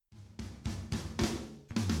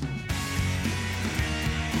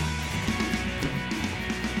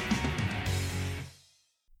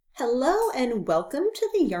Hello and welcome to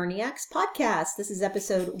the Yarniacs podcast. This is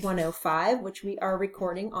episode 105, which we are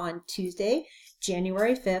recording on Tuesday,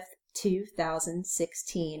 January 5th,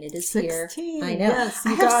 2016. It is 16. Here. I know. Yes,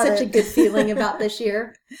 I have such a good feeling about this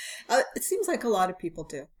year. It seems like a lot of people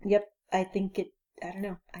do. Yep. I don't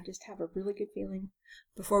know. I just have a really good feeling.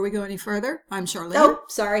 Before we go any further, I'm Charlene. Oh,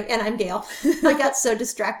 sorry. And I'm Gail. I got so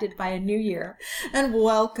distracted by a new year. And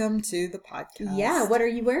welcome to the podcast. Yeah. What are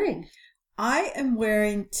you wearing? I am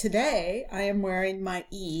wearing my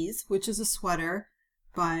Ease, which is a sweater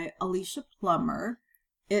by Alicia Plummer.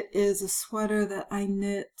 It is a sweater that I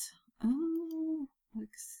knit,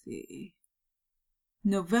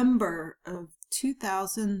 November of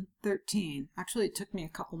 2013. Actually, it took me a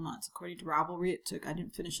couple months. According to Ravelry, I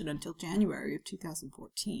didn't finish it until January of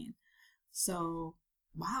 2014. So,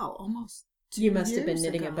 wow, almost 2 years You must have been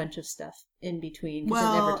knitting ago. a bunch of stuff in between.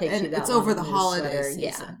 Well, it never takes and you that it's long over to the knit a holiday sweater.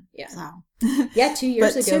 season. Yeah. So. Yeah, 2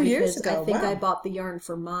 years But ago. 2 years because ago, I think wow. I bought the yarn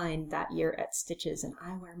for mine that year at Stitches, and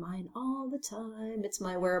I wear mine all the time. It's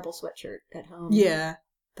my wearable sweatshirt at home. Yeah,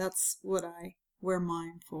 that's what I wear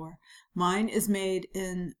mine for. Mine is made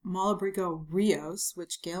in Malabrigo Rios,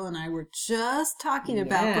 which Gail and I were just talking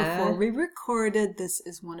about before we recorded. This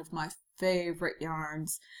is one of my favorite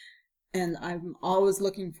yarns, and I'm always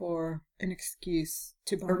looking for an excuse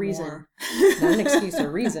to buy A reason. more. Not an excuse, a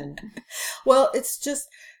reason. Well, it's just,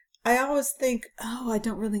 I always think, I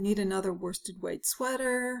don't really need another worsted weight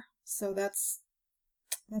sweater. So that's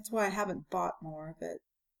why I haven't bought more of it.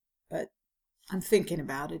 But I'm thinking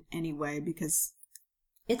about it anyway because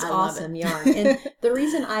It's I love awesome it. yarn. And the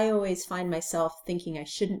reason I always find myself thinking I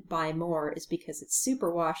shouldn't buy more is because it's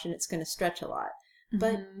superwash and it's going to stretch a lot.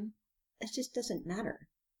 But it just doesn't matter.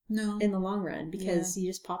 No. In the long run, because you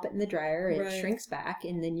just pop it in the dryer, it Right. shrinks back,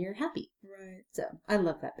 and then you're happy. Right. So I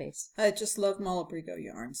love that base. I just love Malabrigo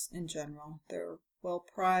yarns in general. They're well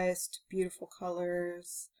priced, beautiful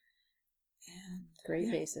colors, and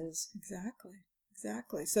Great bases. Exactly.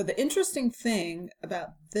 So the interesting thing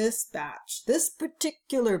about this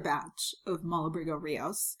particular batch of Malabrigo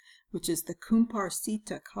Rios, which is the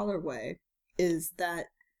Comparsita colorway, is that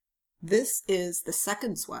this is the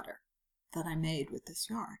second sweater that I made with this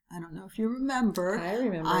yarn. I don't know if you remember. I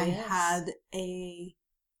remember, I yes. had a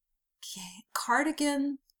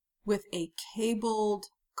cardigan with a cabled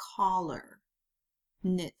collar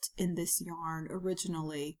knit in this yarn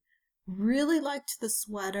originally. Really liked the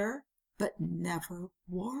sweater, but never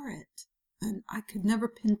wore it. And I could never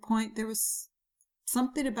pinpoint. There was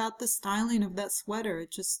something about the styling of that sweater.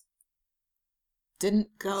 It just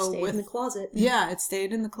didn't go Stayed in the closet. Yeah, it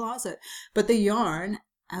stayed in the closet. But the yarn,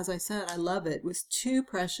 as I said, I love it, was too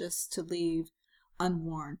precious to leave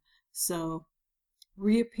unworn. So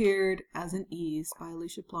reappeared as an Ease by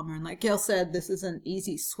Alicia Plummer. And like Gail said, this is an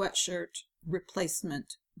easy sweatshirt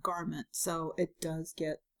replacement garment. So it does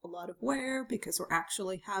get a lot of wear because we're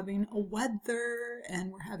actually having a weather and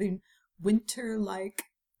we're having winter-like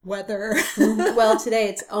weather. Well, today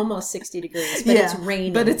it's almost 60 degrees, but it's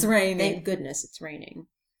raining. But it's raining. Thank goodness it's raining.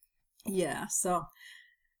 Yeah, so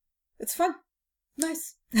it's fun.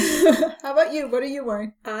 Nice. How about you? What are you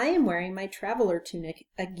wearing? I am wearing my Traveler tunic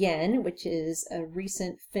again, which is a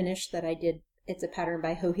recent finish that I did. It's a pattern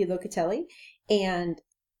by Joji Locatelli, and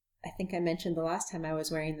I think I mentioned the last time I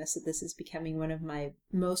was wearing this that this is becoming one of my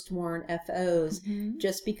most worn FOs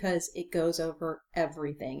just because it goes over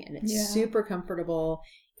everything and it's super comfortable.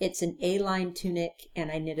 It's an A-line tunic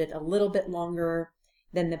and I knit it a little bit longer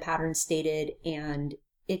than the pattern stated, and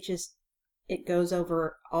it goes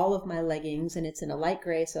over all of my leggings, and it's in a light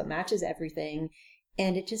gray, so it matches everything,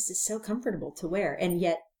 and it just is so comfortable to wear, and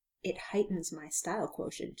yet it heightens my style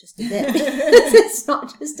quotient just a bit. It's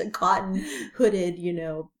not just a cotton hooded,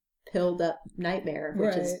 pilled up nightmare,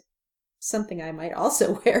 which is something I might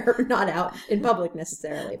also wear, not out in public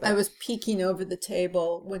necessarily. But I was peeking over the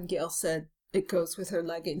table when Gail said it goes with her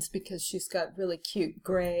leggings because she's got really cute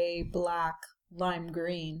gray, black, lime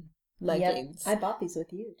green leggings. Yep. I bought these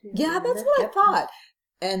with you too. Yeah, that's what I thought.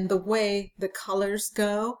 And the way the colors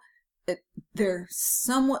go, they're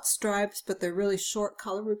somewhat stripes, but they're really short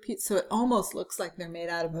color repeats, so it almost looks like they're made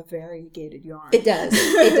out of a variegated yarn. It does.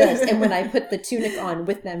 It does. And when I put the tunic on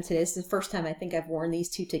with them today, this is the first time I think I've worn these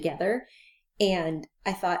two together, and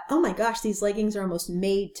I thought, oh my gosh, these leggings are almost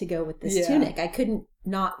made to go with this tunic. I couldn't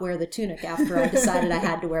not wear the tunic after I decided I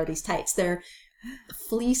had to wear these tights. They're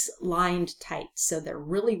fleece-lined tights, so they're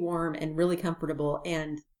really warm and really comfortable,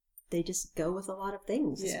 and they just go with a lot of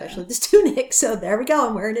things, especially this tunic. So there we go.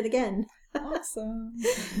 I'm wearing it again. Awesome.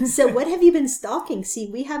 So what have you been stalking? See,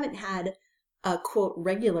 we haven't had a quote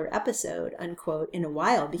regular episode unquote in a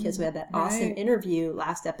while because we had that awesome interview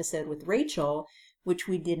last episode with Rachel, which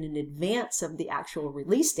we did in advance of the actual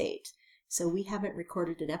release date. So we haven't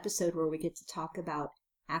recorded an episode where we get to talk about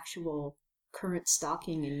actual current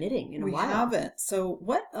stocking and knitting in a while. We haven't. So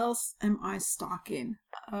what else am I stocking?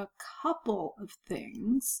 A couple of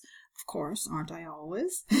things. Of course, aren't I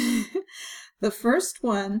always? The first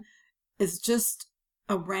one is just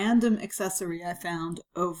a random accessory I found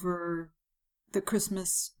over the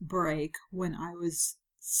Christmas break when I was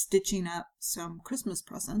stitching up some Christmas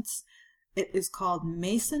presents. It is called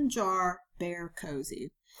Mason Jar Bear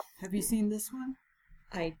Cozy. Have you seen this one?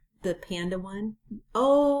 The panda one?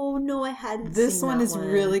 Oh, no, I hadn't This seen one that is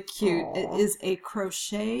really cute. Aww. It is a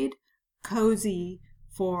crocheted cozy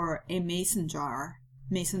for a mason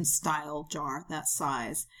style jar, that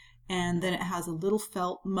size. And then it has a little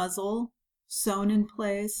felt muzzle sewn in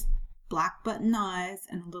place, black button eyes,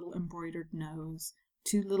 and a little embroidered nose.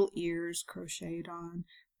 2 little ears crocheted on.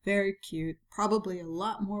 Very cute. Probably a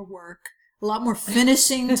lot more work, a lot more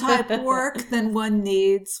finishing type work than one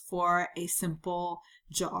needs for a simple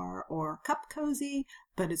jar or cup cozy,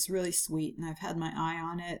 but it's really sweet, and I've had my eye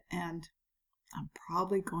on it, and I'm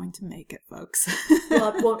probably going to make it, folks.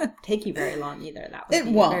 Well, it won't take you very long either. It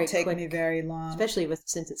won't take me very long, especially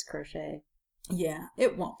since it's crochet. Yeah,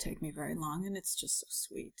 it won't take me very long, and it's just so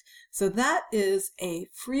sweet. So that is a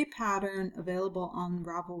free pattern available on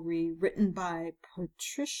Ravelry, written by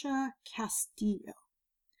Patricia Castillo.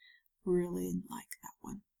 Really like that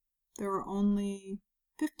one. There are only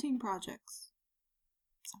 15 projects,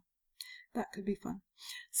 so that could be fun.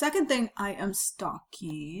 Second thing I am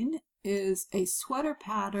stocking is a sweater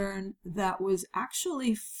pattern that was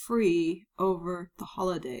actually free over the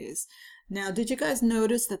holidays. Now, did you guys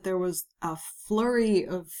notice that there was a flurry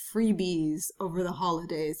of freebies over the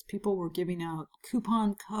holidays? People were giving out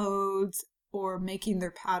coupon codes or making their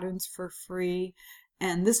patterns for free,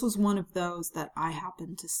 and this was one of those that I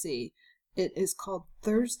happened to see. It is called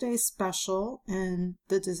Thursday Special, and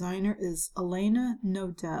the designer is Elena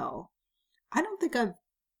Nodell. I don't think I've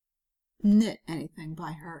knit anything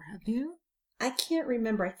by her. Have you? I can't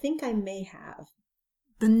remember. I think I may have.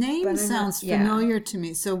 The name sounds familiar to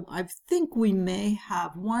me, so I think we may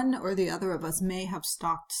have, one or the other of us may have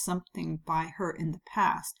stocked something by her in the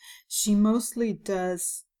past. She mostly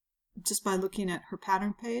does, just by looking at her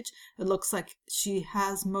pattern page, it looks like she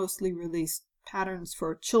has mostly released patterns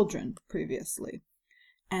for children previously.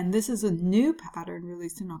 And this is a new pattern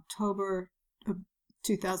released in October of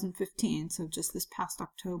 2015, so just this past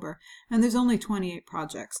October. And there's only 28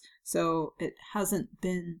 projects, so it hasn't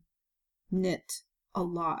been knit a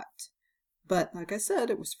lot. But like I said,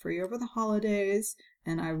 it was free over the holidays,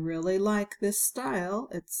 and I really like this style.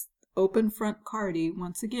 It's open front cardi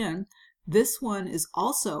once again. This one is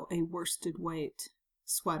also a worsted weight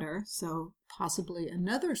sweater, so possibly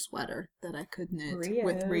another sweater that I could knit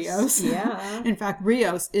with Rios. Yeah. In fact,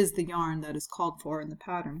 Rios is the yarn that is called for in the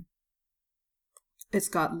pattern. It's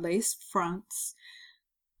got lace fronts,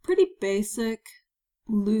 pretty basic,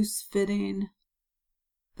 loose fitting.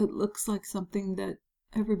 It looks like something that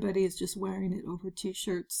everybody is just wearing it over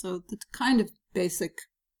t-shirts, so the kind of basic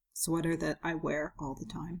sweater that I wear all the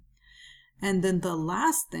time. And then the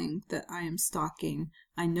last thing that I am stocking,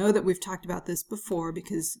 I know that we've talked about this before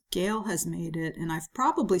because Gail has made it, and I've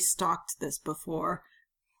probably stocked this before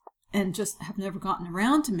and just have never gotten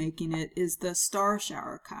around to making it, is the Star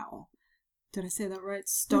Shower Cowl. Did I say that right?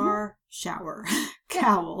 Star Shower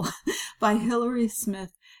Cowl by Hilary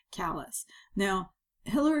Smith Callis. Now,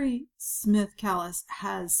 Hilary Smith Callis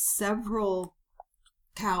has several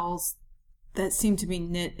cowls that seem to be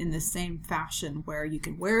knit in the same fashion, where you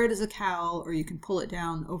can wear it as a cowl or you can pull it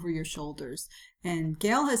down over your shoulders. And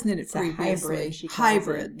Gail has knit it previously.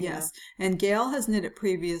 Hybrid, yes. Yeah. And Gail has knit it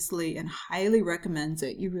previously and highly recommends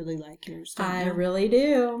it. You really like yours, don't you? I really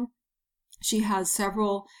do. She has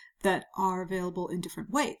several that are available in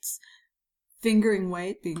different weights. Fingering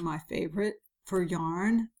weight being my favorite for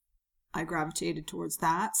yarn. I gravitated towards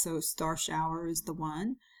that, so Star Shower is the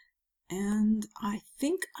one. And I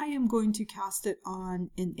think I am going to cast it on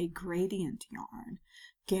in a gradient yarn.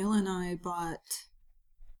 Gail and I bought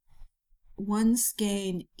 1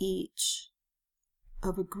 skein each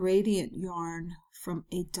of a gradient yarn from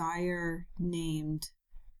a dyer named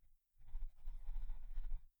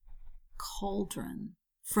Cauldron.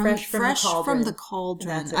 Fresh from the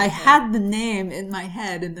Cauldron. I had the name in my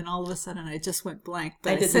head, and then all of a sudden I just went blank.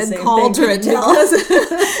 But I said Cauldron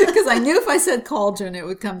because I knew if I said Cauldron, it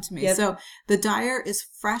would come to me. Yep. So the dyer is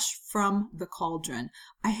Fresh from the Cauldron.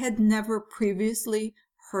 I had never previously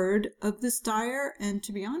heard of this dyer, and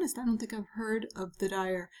to be honest, I don't think I've heard of the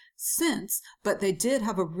dyer since. But they did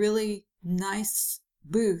have a really nice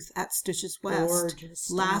booth at Stitches West Gorgeous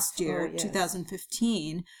stuff. last year, Oh, yes. 2015, Gorgeous stuff. last year,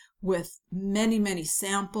 Oh, yes. 2015, with many, many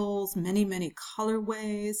samples, many, many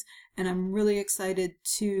colorways. And I'm really excited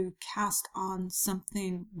to cast on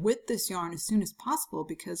something with this yarn as soon as possible,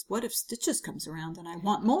 because what if Stitches comes around and I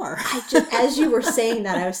want more? As you were saying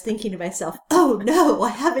that, I was thinking to myself, oh no, I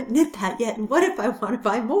haven't knit that yet. And what if I want to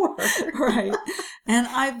buy more? Right. And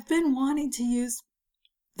I've been wanting to use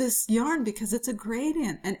this yarn because it's a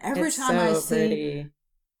gradient. And every It's time I so see pretty.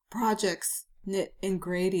 projects knit in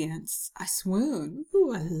gradients, I swoon.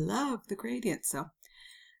 Ooh, I love the gradient. So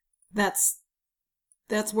that's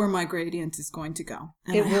where my gradient is going to go.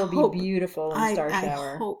 And It will be beautiful in Star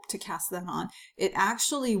Shower. I hope to cast that on. It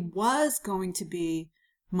actually was going to be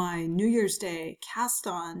my New Year's Day cast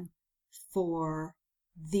on for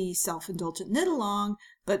the Self-Indulgent Knit Along,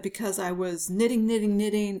 but because I was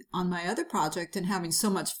knitting on my other project and having so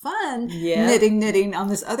much fun knitting on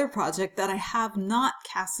this other project, that I have not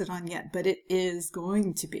cast it on yet, but it is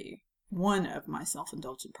going to be one of my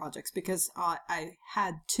self-indulgent projects because I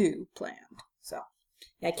had two planned. So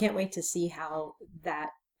I can't wait to see how that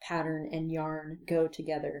pattern and yarn go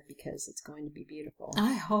together, because it's going to be beautiful.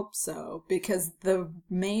 I hope so, because the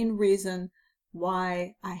main reason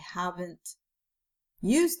why I haven't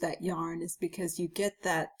used that yarn is because you get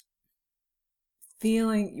that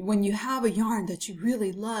feeling when you have a yarn that you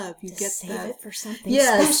really love, you get save that it for something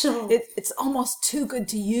special. It's almost too good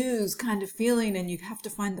to use kind of feeling, and you have to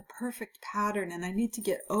find the perfect pattern, and I need to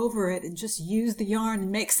get over it and just use the yarn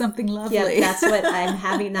and make something lovely. Yeah, that's what I'm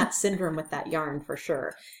having, that syndrome with that yarn for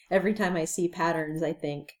sure. Every time I see patterns, I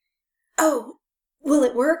think, oh, will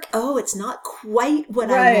it work? Oh, it's not quite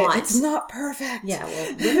what I want. It's not perfect. Yeah,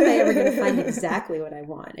 well, when am I ever going to find exactly what I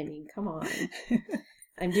want? I mean, come on.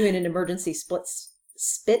 I'm doing an emergency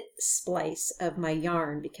spit splice of my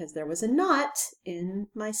yarn because there was a knot in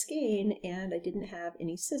my skein and I didn't have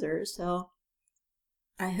any scissors, so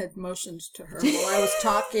I had motioned to her while I was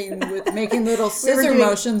talking, with making little scissor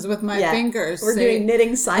motions with my fingers. We're doing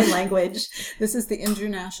knitting sign language. This is the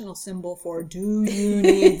international symbol for do you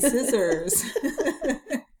need scissors?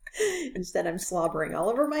 Instead, I'm slobbering all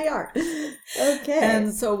over my yarn. Okay.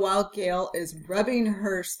 And so while Gail is rubbing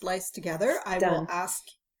her splice together, I will ask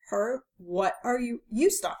her, what are you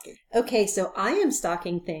stocking? Okay, so I am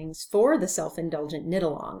stocking things for the Self-Indulgent Knit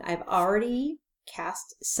Along. I've already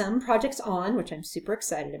cast some projects on, which I'm super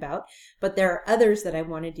excited about, but there are others that I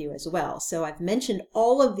want to do as well. So I've mentioned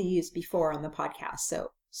all of these before on the podcast, so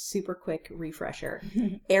super quick refresher.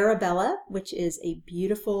 Arabella, which is a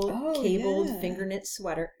beautiful cabled finger knit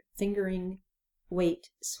sweater, fingering weight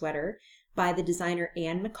sweater by the designer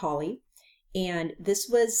Anne Macaulay. And this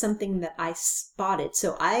was something that I spotted.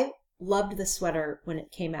 So I loved the sweater when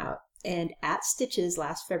it came out. And at Stitches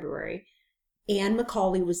last February, Anne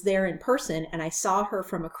Macaulay was there in person, and I saw her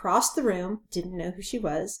from across the room, didn't know who she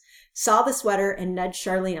was, saw the sweater and nudged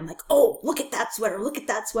Charlene. I'm like, oh, look at that sweater, look at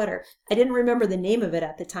that sweater. I didn't remember the name of it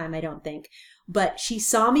at the time, I don't think. But she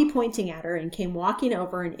saw me pointing at her and came walking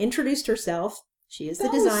over and introduced herself. She is the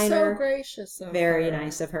designer. That was so gracious of her. Very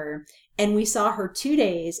nice of her. And we saw her 2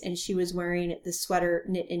 days, and she was wearing the sweater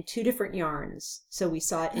knit in 2 different yarns. So we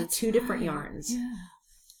saw it in 2 different yarns. Yeah.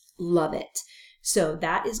 Love it. So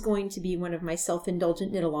that is going to be one of my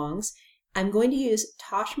self-indulgent knit-alongs. I'm going to use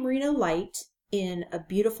Tosh Merino Light in a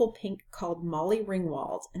beautiful pink called Molly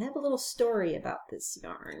Ringwald. And I have a little story about this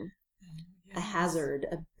yarn. Yes. A hazard,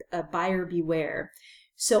 a buyer beware.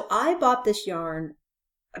 So I bought this yarn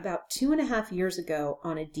about 2.5 years ago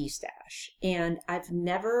on a D-stash. And I've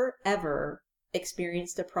never, ever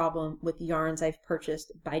experienced a problem with yarns I've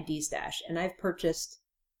purchased by D-stash. And I've purchased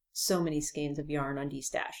so many skeins of yarn on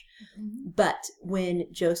D-stash. Mm-hmm. But when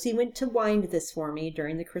Josie went to wind this for me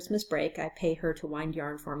during the Christmas break, I pay her to wind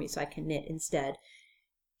yarn for me so I can knit instead.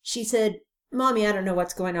 She said, Mommy, I don't know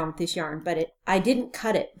what's going on with this yarn, but I didn't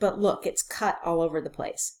cut it. But look, it's cut all over the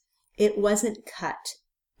place. It wasn't cut.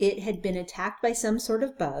 It had been attacked by some sort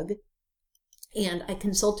of bug. And I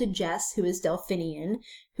consulted Jess, who is Delphinian,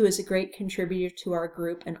 who is a great contributor to our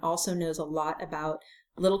group and also knows a lot about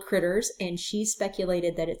little critters, and she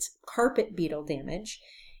speculated that it's carpet beetle damage,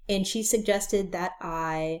 and she suggested that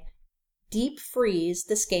I deep freeze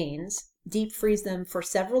the skeins, deep freeze them for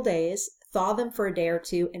several days, thaw them for a day or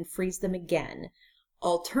two, and freeze them again.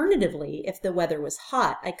 Alternatively, if the weather was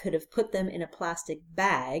hot, I could have put them in a plastic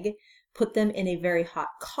bag, put them in a very hot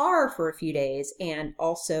car for a few days, and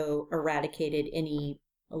also eradicated any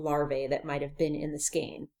larvae that might have been in the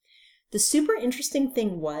skein. The super interesting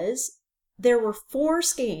thing was there were 4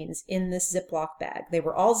 skeins in this Ziploc bag. They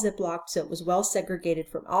were all Ziplocked, so it was well segregated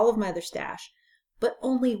from all of my other stash. but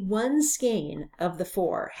only one skein of the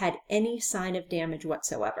 4 had any sign of damage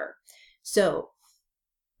whatsoever. So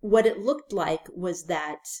what it looked like was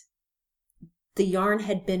that the yarn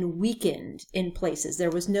had been weakened in places. There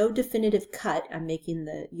was no definitive cut. I'm making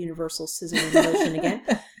the universal scissoring motion again.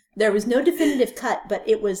 There was no definitive cut, but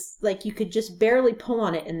it was like you could just barely pull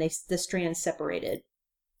on it and the strands separated.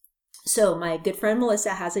 So my good friend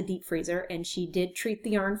Melissa has a deep freezer, and she did treat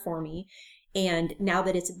the yarn for me. And now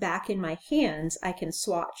that it's back in my hands, I can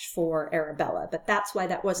swatch for Arabella. But that's why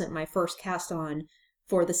that wasn't my first cast on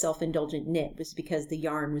for the self-indulgent knit, was because the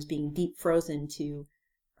yarn was being deep frozen to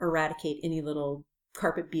eradicate any little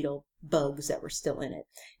carpet beetle bugs that were still in it.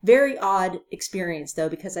 Very odd experience though,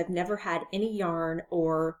 because I've never had any yarn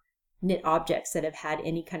or knit objects that have had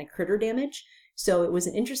any kind of critter damage. So it was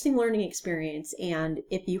an interesting learning experience. And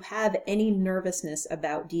if you have any nervousness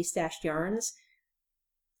about destashed yarns,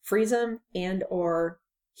 freeze them and or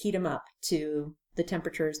heat them up to the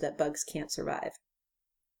temperatures that bugs can't survive.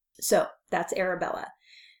 So that's Arabella.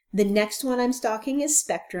 The next one I'm stocking is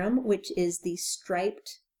Spectrum, which is the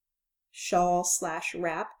striped shawl /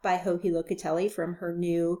 wrap by Joji Locatelli from her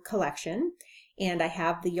new collection. And I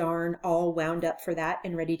have the yarn all wound up for that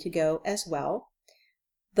and ready to go as well.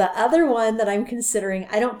 The other one that I'm considering,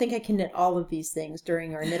 I don't think I can knit all of these things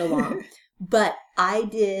during our knit along, but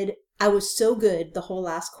I was so good the whole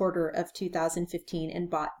last quarter of 2015 and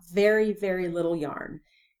bought very, very little yarn.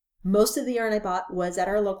 Most of the yarn I bought was at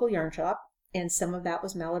our local yarn shop, and some of that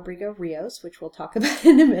was Malabrigo Rios, which we'll talk about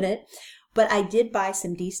in a minute. But I did buy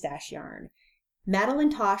some destash yarn. Madeline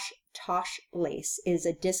Tosh lace is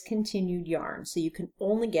a discontinued yarn, so you can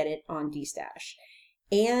only get it on destash.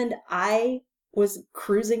 And I was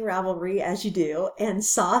cruising Ravelry, as you do, and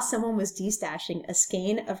saw someone was destashing a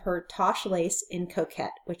skein of her Tosh lace in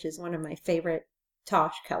Coquette, which is one of my favorite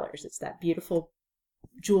Tosh colors. It's that beautiful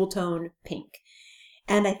jewel tone pink.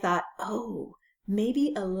 And I thought, oh,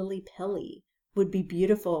 maybe a Lily Pilly would be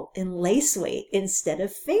beautiful in lace weight instead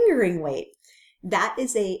of fingering weight. That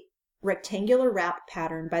is a rectangular wrap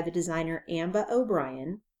pattern by the designer Amba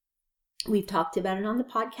O'Brien. We've talked about it on the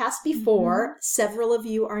podcast before. Mm-hmm. Several of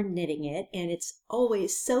you are knitting it, and it's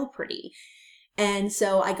always so pretty. And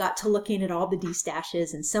so I got to looking at all the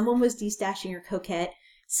destashes, and someone was destashing her Coquette.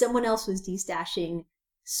 Someone else was destashing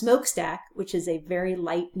Smokestack, which is a very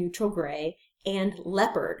light neutral gray, and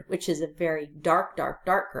Leopard, which is a very dark, dark,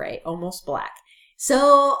 dark gray, almost black.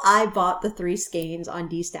 So I bought the 3 skeins on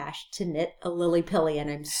destash to knit a Lily Pilly,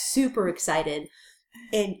 and I'm super excited.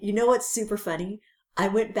 And you know what's super funny? I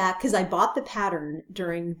went back because I bought the pattern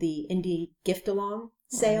during the indie gift along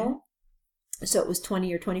sale. Right. So it was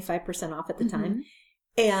 20 or 25% off at the time.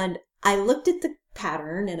 And I looked at the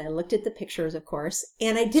pattern and I looked at the pictures, of course,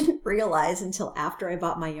 and I didn't realize until after I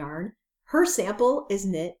bought my yarn, her sample is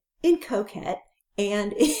knit in Coquette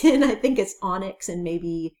and in, I think it's Onyx and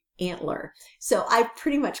maybe Antler. So I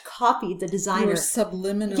pretty much copied the designer. You were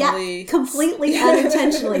subliminally. Yeah, completely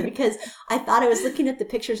unintentionally, because I thought I was looking at the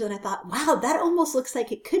pictures and I thought, wow, that almost looks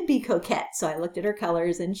like it could be Coquette. So I looked at her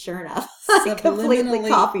colors and sure enough, I completely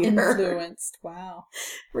copied her. Influenced. Wow.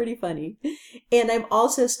 Pretty funny. And I'm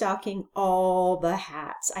also stocking all the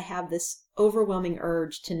hats. I have this overwhelming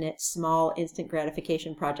urge to knit small instant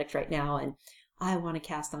gratification projects right now, and I want to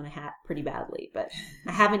cast on a hat pretty badly, but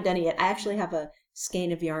I haven't done it yet. I actually have a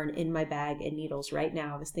skein of yarn in my bag and needles right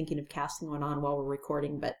now. I was thinking of casting one on while we're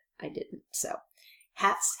recording, but I didn't. So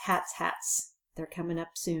hats, hats, hats. They're coming up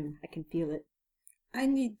soon. I can feel it. I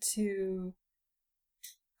need to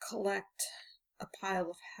collect a pile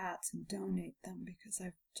of hats and donate them because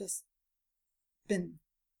I've just been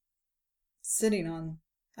sitting on,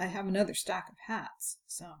 I have another stack of hats,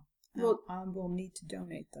 so well, I will need to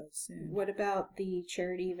donate those soon. What about the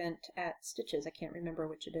charity event at Stitches? I can't remember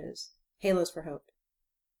which it is. Halos for Hope.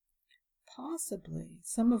 Possibly.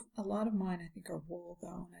 A lot of mine I think are wool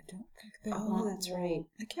though, and I don't think they want that's wool. Right.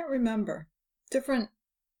 I can't remember. Different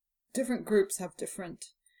groups have different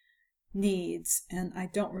needs, and I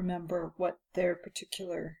don't remember what their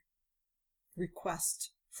particular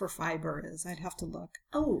request for fiber is. I'd have to look.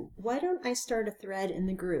 Oh, why don't I start a thread in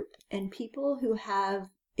the group, and people who have,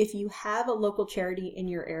 if you have a local charity in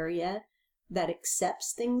your area that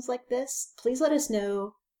accepts things like this, please let us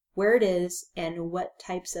know where it is and what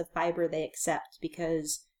types of fiber they accept,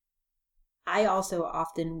 because I also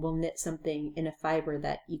often will knit something in a fiber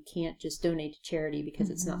that you can't just donate to charity because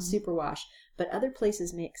it's not superwash, but other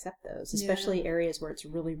places may accept those, especially areas where it's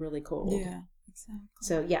really, really cold. Yeah, exactly.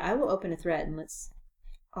 So yeah, I will open a thread and let's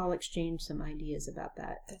all exchange some ideas about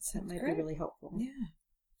that. That might be really helpful. Yeah.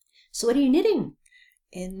 So what are you knitting?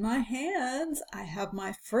 In my hands, I have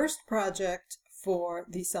my first project for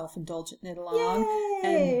the self-indulgent knit along.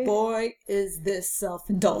 Yay! And boy, is this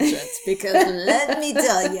self-indulgent, because let me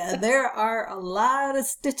tell you, there are a lot of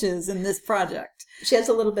stitches in this project. She has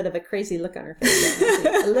a little bit of a crazy look on her face.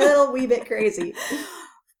 A little wee bit crazy.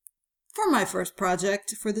 For my first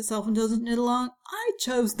project for the self-indulgent knit along, I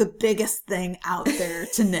chose the biggest thing out there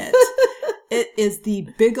to knit. It is the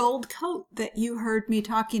big old coat that you heard me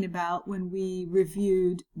talking about when we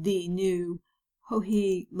reviewed the new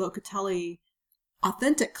Joji Locatelli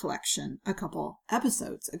Authentic collection a couple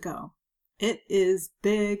episodes ago. It is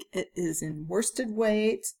big, it is in worsted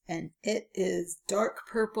weight, and it is dark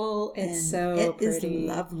purple, It's and so it pretty. is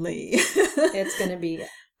lovely. It's going to be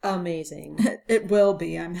amazing. It will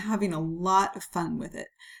be. I'm having a lot of fun with it.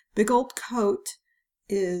 Big old coat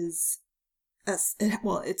is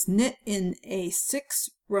it's knit in a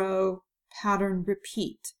 6-row pattern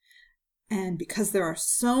repeat, and because there are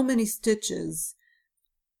so many stitches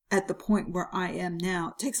at the point where I am now,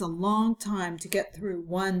 it takes a long time to get through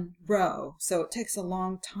one row. So it takes a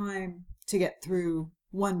long time to get through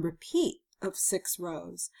one repeat of 6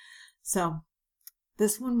 rows. So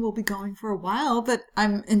this one will be going for a while, but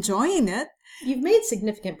I'm enjoying it. You've made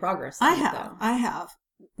significant progress. I have.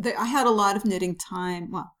 I had a lot of knitting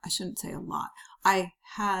time. Well, I shouldn't say a lot.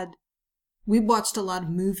 We watched a lot of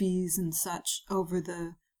movies and such over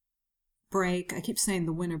the break. I keep saying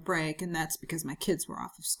the winter break, and that's because my kids were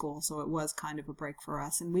off of school, so it was kind of a break for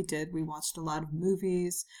us. And we watched a lot of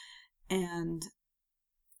movies, and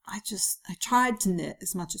I tried to knit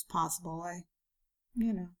as much as possible.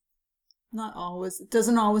 Not always. It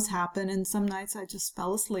doesn't always happen, and some nights I just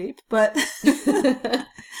fell asleep, but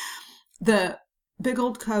the big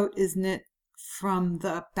old coat is knit from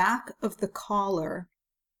the back of the collar,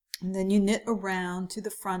 and then you knit around to the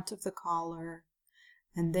front of the collar,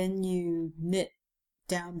 and then you knit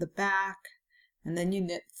down the back, and then you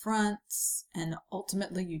knit fronts, and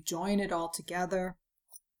ultimately you join it all together.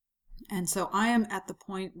 And so I am at the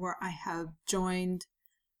point where I have joined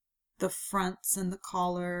the fronts and the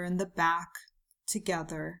collar and the back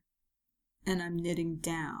together, and I'm knitting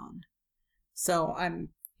down. So I'm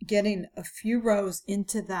getting a few rows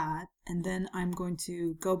into that, and then I'm going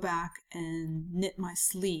to go back and knit my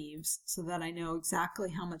sleeves so that I know exactly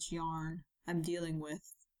how much yarn I'm dealing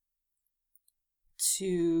with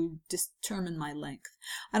to determine my length.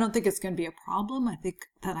 I don't think it's going to be a problem. I think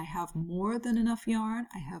that I have more than enough yarn.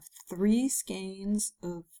 I have 3 skeins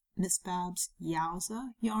of Miss Babs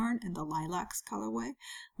Yowza yarn in the Lilacs colorway,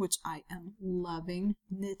 which I am loving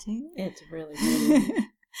knitting. It's really pretty.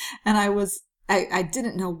 And I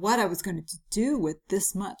didn't know what I was going to do with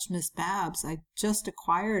this much Miss Babs. I just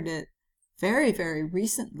acquired it very, very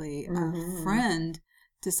recently. A friend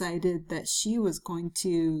decided that she was going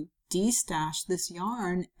to destash this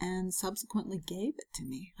yarn and subsequently gave it to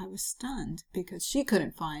me. I was stunned because she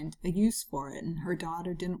couldn't find a use for it, and her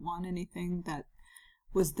daughter didn't want anything that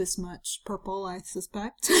was this much purple, I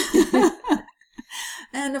suspect.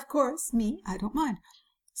 And of course, me, I don't mind.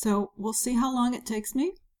 So we'll see how long it takes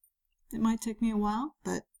me. It might take me a while,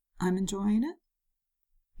 but I'm enjoying it.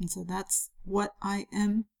 And so that's what I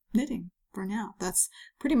am knitting for now. That's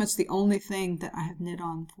pretty much the only thing that I have knit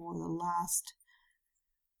on for the last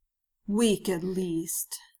week at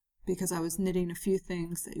least, because I was knitting a few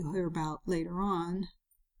things that you'll hear about later on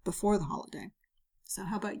before the holiday. So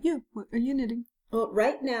how about you? What are you knitting? Well,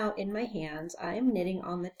 right now in my hands, I am knitting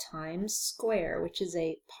on the Times Square, which is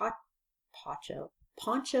a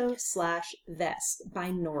poncho/vest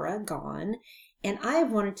by Nora Gone. And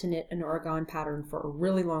I've wanted to knit a Nora Gone pattern for a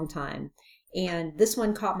really long time. And this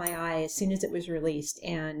one caught my eye as soon as it was released.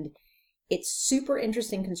 And it's super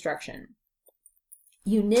interesting construction.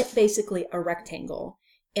 You knit basically a rectangle,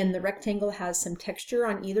 and the rectangle has some texture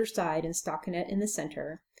on either side and stockinette in the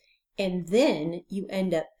center. And then you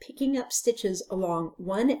end up picking up stitches along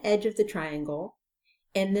one edge of the triangle,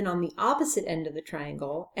 and then on the opposite end of the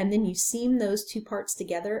triangle, and then you seam those 2 parts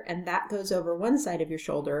together, and that goes over one side of your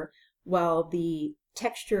shoulder, while the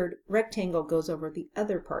textured rectangle goes over the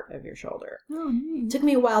other part of your shoulder. Oh, neat. It took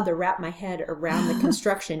me a while to wrap my head around the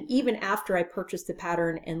construction, even after I purchased the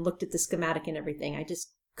pattern and looked at the schematic and everything. I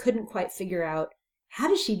just couldn't quite figure out, how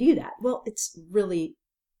does she do that? Well, it's really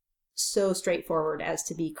so straightforward as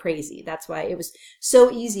to be crazy. That's why it was so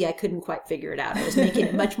easy I couldn't quite figure it out. I was making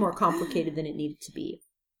it much more complicated than it needed to be.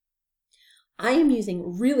 I am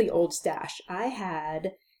using really old stash. I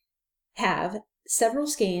have several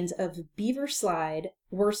skeins of beaver slide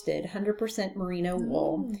worsted 100% merino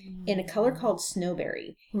wool in a color called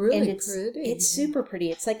Snowberry. Really and pretty. It's super pretty.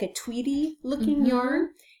 It's like a tweedy looking yarn.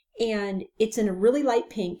 And it's in a really light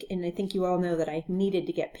pink, and I think you all know that I needed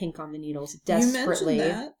to get pink on the needles desperately.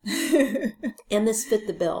 You mentioned that. And this fit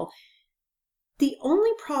the bill. The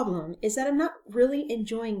only problem is that I'm not really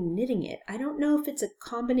enjoying knitting it. I don't know if it's a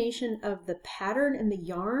combination of the pattern and the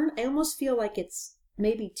yarn. I almost feel like it's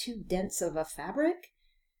maybe too dense of a fabric.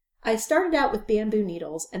 I started out with bamboo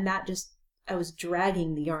needles, and I was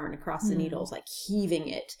dragging the yarn across the needles, like heaving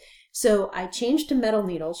it. So I changed to metal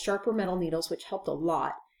needles, sharper metal needles, which helped a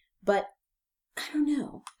lot. But I don't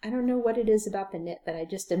know. I don't know what it is about the knit that I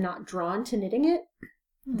just am not drawn to knitting it.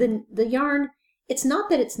 The yarn, it's not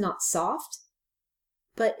that it's not soft,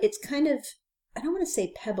 but it's kind of, I don't want to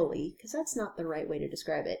say pebbly, because that's not the right way to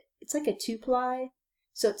describe it. It's like a 2-ply,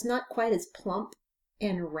 so it's not quite as plump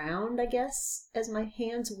and round, I guess, as my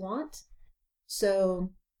hands want.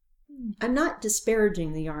 So I'm not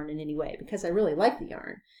disparaging the yarn in any way, because I really like the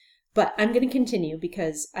yarn. But I'm going to continue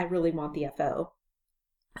because I really want the FO.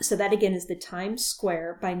 So that again is the Times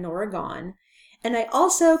Square by Nora Gone. And I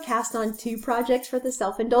also cast on 2 projects for the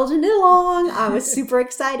Self-Indulgent Knit Along. I was super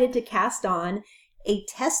excited to cast on a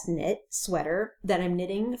test knit sweater that I'm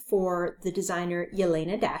knitting for the designer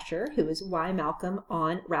Yelena Dasher, who is Y Malcolm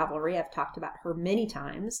on Ravelry. I've talked about her many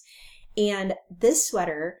times. And this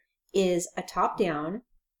sweater is a top-down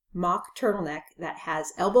mock turtleneck that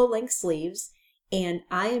has elbow-length sleeves, and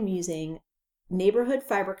I am using Neighborhood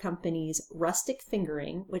Fiber Company's Rustic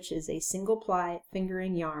Fingering, which is a single-ply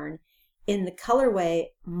fingering yarn, in the colorway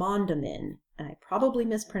Mondamin, and I probably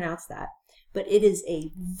mispronounced that, but it is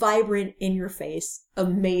a vibrant, in-your-face,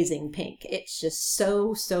 amazing pink. It's just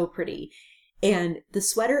so, so pretty. And the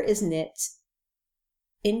sweater is knit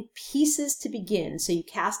in pieces to begin. So you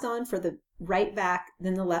cast on for the right back,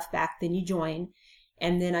 then the left back, then you join.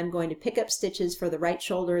 And then I'm going to pick up stitches for the right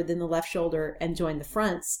shoulder, then the left shoulder, and join the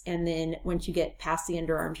fronts. And then once you get past the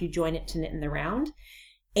underarms, you join it to knit in the round.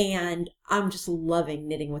 And I'm just loving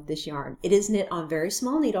knitting with this yarn. It is knit on very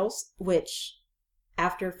small needles, which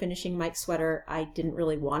after finishing Mike's sweater, I didn't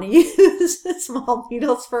really want to use small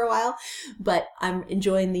needles for a while, but I'm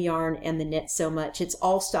enjoying the yarn and the knit so much. It's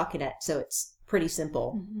all stockinette, so it's pretty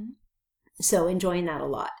simple. So enjoying that a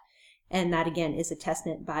lot. And that again is a test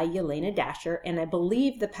knit by Yelena Dasher, and I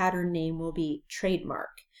believe the pattern name will be Trademark.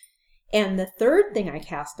 And the third thing I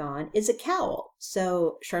cast on is a cowl.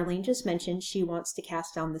 So Charlene just mentioned she wants to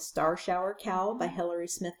cast on the Star Shower cowl by Hilary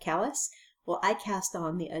Smith Callis. Well, I cast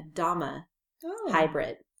on the Adama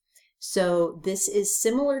hybrid. So this is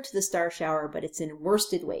similar to the Star Shower, but it's in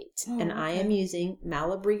worsted weight. And I am using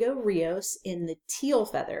Malabrigo Rios in the teal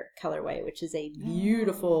feather colorway, which is a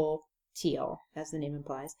beautiful teal, as the name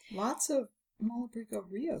implies. Lots of Malabrigo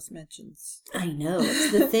Rios mentions. I know.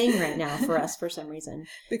 It's the thing right now for us for some reason.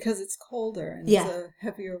 Because it's colder and it's a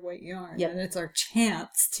heavier weight yarn. Yep. And it's our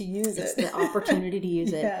chance to use it. It's the opportunity to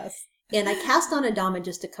use it. Yes. And I cast on Adama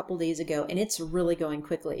just a couple days ago, and it's really going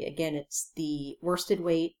quickly. Again, it's the worsted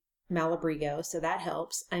weight Malabrigo, so that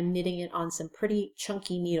helps. I'm knitting it on some pretty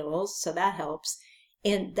chunky needles, so that helps.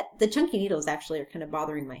 And the chunky needles actually are kind of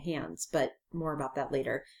bothering my hands, but more about that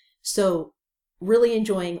later. So really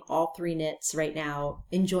enjoying all 3 knits right now,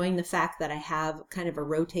 enjoying the fact that I have kind of a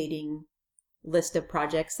rotating list of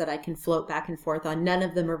projects that I can float back and forth on. None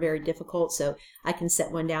of them are very difficult, so I can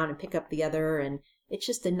set one down and pick up the other, and it's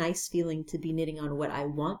just a nice feeling to be knitting on what I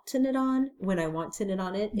want to knit on when I want to knit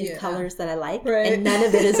on it in colors that I like. Right. And none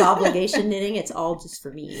of it is obligation knitting. It's all just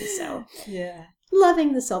for me. So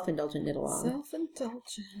loving the Self-Indulgent Knit Along.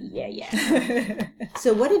 Self-indulgent. Yeah.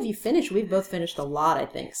 So what have you finished? We've both finished a lot, I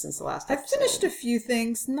think, since the last episode. I've finished a few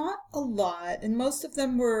things, not a lot, and most of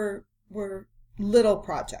them were little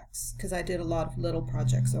projects, because I did a lot of little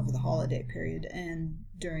projects over the holiday period and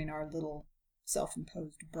during our little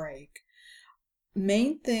self-imposed break.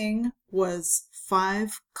 Main thing was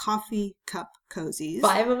 5 coffee cup cozies.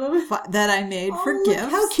 5 of them? That I made for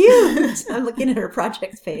gifts. How cute! I'm looking at her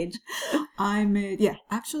projects page. I made,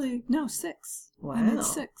 6. Wow. I made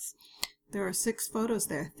 6. There are 6 photos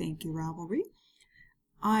there. Thank you, Ravelry.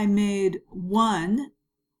 I made one.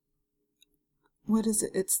 What is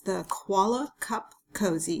it? It's the Koala Cup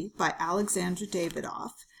Cozy by Alexandra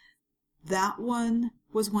Davidoff. That one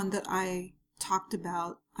was one that I talked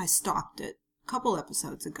about. I stocked it couple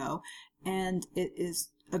episodes ago, and it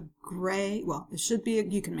is a gray, well, it should be,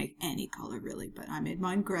 you can make any color really, but I made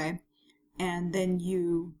mine gray, and then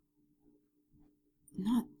you,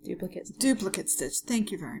 not duplicate stitch,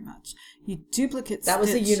 thank you very much. You duplicate that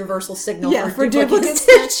stitch. Was a universal signal for duplicate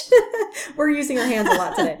stitch. We're using our hands a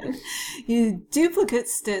lot today. You duplicate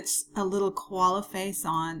stitch a little koala face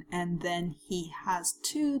on, and then he has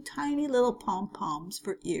 2 tiny little pom-poms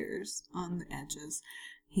for ears on the edges.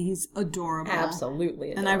 He's adorable.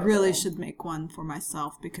 Absolutely adorable. And I really should make one for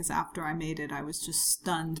myself, because after I made it, I was just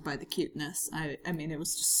stunned by the cuteness. I mean, it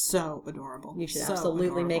was just so adorable. You should so absolutely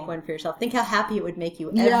adorable. make one for yourself. Think how happy it would make you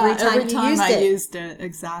every time I you used it.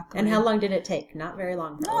 Exactly. And how long did it take? Not very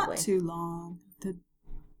long, probably. Not too long.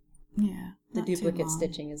 The duplicate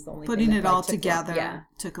stitching is the only Putting thing it all together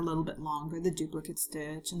took took a little bit longer. The duplicate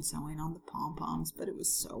stitch and sewing on the pom-poms, but it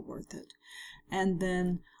was so worth it. And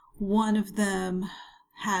then one of them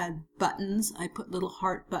had buttons. I put little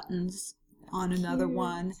heart buttons on another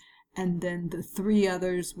one, and then the 3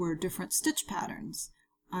 others were different stitch patterns.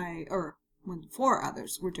 4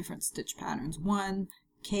 others were different stitch patterns. One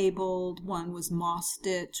cabled, one was moss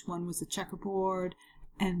stitch, one was a checkerboard,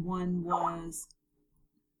 and one was,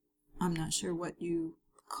 I'm not sure what you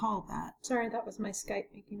call that. Sorry, that was my Skype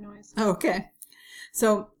making noise. Okay.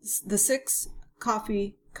 So the 6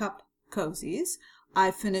 coffee cup cozies,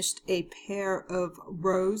 I finished a pair of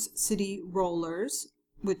Rose City rollers,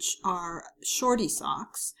 which are shorty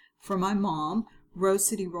socks for my mom. Rose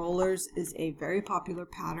City rollers is a very popular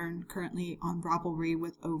pattern currently on Ravelry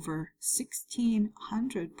with over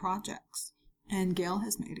 1,600 projects. And Gail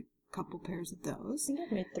has made a couple pairs of those. I think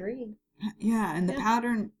I've made 3. Yeah, and the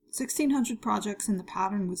pattern, 1,600 projects, and the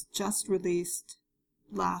pattern was just released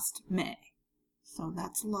last May. So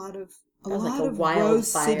that's a lot of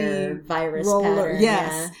Rose City virus roller. pattern.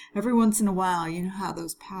 Yes. Yeah. Every once in a while, you know how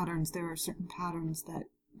those patterns, there are certain patterns that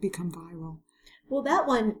become viral. Well, that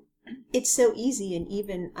one, it's so easy, and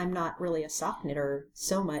even I'm not really a sock knitter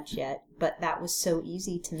so much yet, but that was so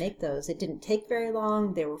easy to make those. It didn't take very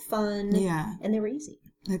long. They were fun. Yeah. And they were easy.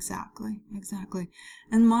 Exactly.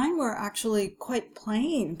 And mine were actually quite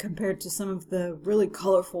plain compared to some of the really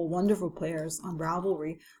colorful, wonderful players on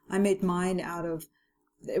Ravelry. I made mine out of,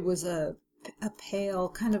 it was a pale,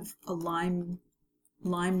 kind of a pale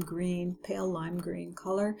lime green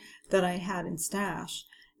color that I had in stash.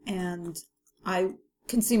 And I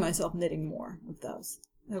can see myself knitting more of those.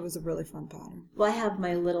 It was a really fun pattern. Well, I have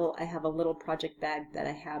a little project bag that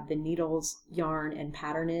I have the needles, yarn, and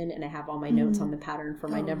pattern in, and I have all my notes on the pattern for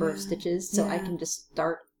my number of stitches, so I can just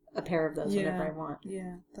start a pair of those whenever I want.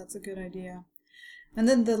 Yeah, that's a good idea. And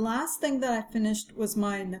then the last thing that I finished was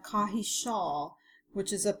my Nakahi shawl,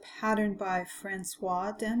 which is a pattern by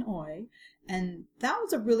Francois Danoy, and that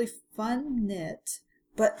was a really fun knit.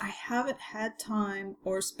 But I haven't had time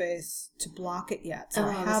or space to block it yet. So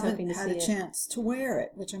I haven't had a chance to wear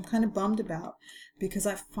it, which I'm kind of bummed about, because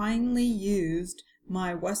I finally used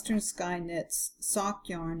my Western Sky Knits sock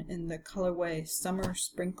yarn in the colorway Summer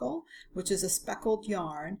Sprinkle, which is a speckled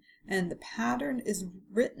yarn, and the pattern is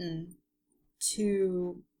written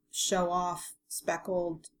to show off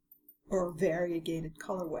speckled or variegated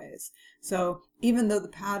colorways. So even though the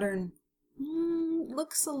pattern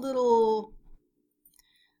looks a little...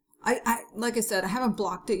 I like I said, I haven't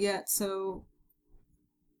blocked it yet, so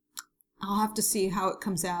I'll have to see how it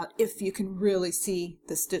comes out, if you can really see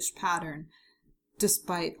the stitch pattern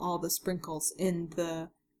despite all the sprinkles. In the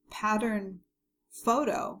pattern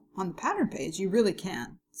photo on the pattern page, you really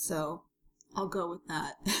can. So I'll go with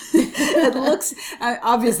that. It looks,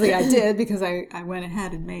 obviously I did, because I went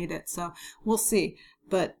ahead and made it, so we'll see.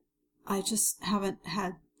 But I just haven't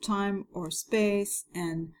had time or space,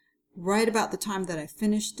 and right about the time that I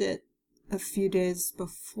finished it, a few days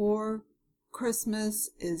before Christmas,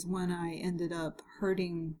 is when I ended up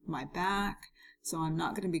hurting my back. So I'm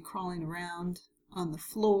not going to be crawling around on the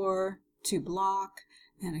floor to block,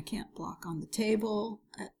 and I can't block on the table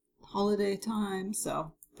at holiday time.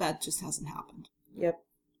 So that just hasn't happened. Yep.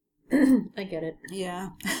 I get it.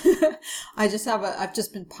 Yeah. I've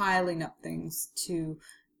just been piling up things to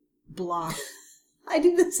block. I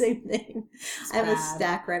do the same thing. It's I have bad. a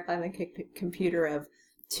stack right by my computer of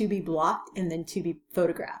to be blocked and then to be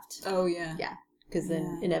photographed. Oh, yeah. Yeah. Because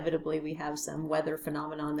then inevitably we have some weather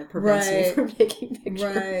phenomenon that prevents me from taking pictures.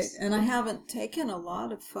 Right. And I haven't taken a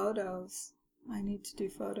lot of photos. I need to do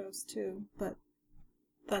photos too, but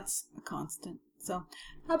that's a constant. So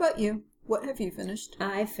how about you? What have you finished?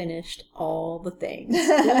 I finished all the things.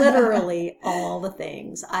 Literally all the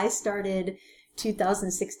things. I started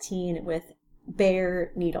 2016 with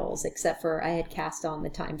bare needles, except for I had cast on the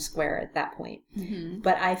Times Square at that point. Mm-hmm.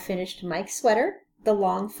 But I finished Mike's sweater, the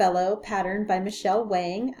Longfellow pattern by Michelle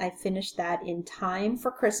Wang. I finished that in time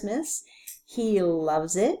for Christmas. He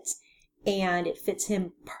loves it, and it fits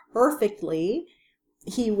him perfectly.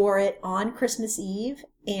 He wore it on Christmas Eve,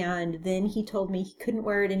 and then he told me he couldn't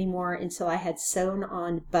wear it anymore until I had sewn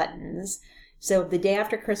on buttons. So the day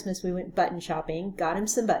after Christmas, we went button shopping, got him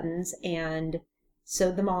some buttons, and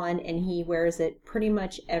sewed them on, and he wears it pretty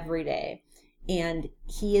much every day. And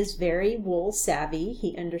he is very wool savvy.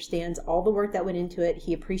 He understands all the work that went into it.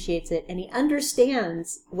 He appreciates it. And he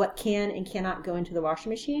understands what can and cannot go into the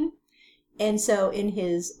washing machine. And so in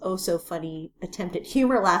his oh so funny attempt at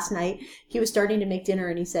humor last night, he was starting to make dinner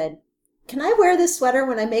and he said, "Can I wear this sweater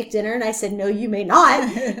when I make dinner?" And I said, "No, you may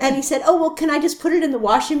not." And he said, "Oh, well, can I just put it in the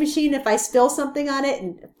washing machine if I spill something on it?"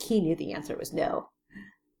 And he knew the answer was no.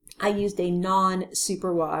 I used a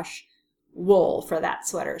non-superwash wool for that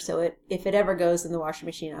sweater. So if it ever goes in the washing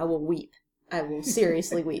machine, I will weep. I will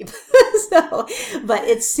seriously weep. But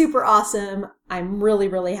it's super awesome. I'm really,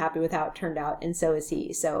 really happy with how it turned out. And so is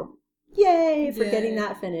he. So yay for getting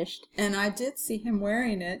that finished. And I did see him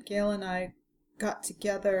wearing it. Gail and I got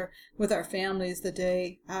together with our families the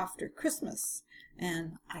day after Christmas.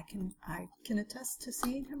 And I can attest to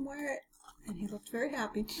seeing him wear it. And he looked very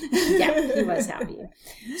happy. Yeah, he was happy.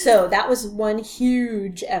 So that was one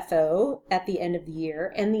huge FO at the end of the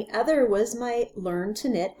year. And the other was my Learn to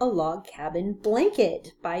Knit a Log Cabin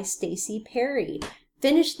Blanket by Stacy Perry.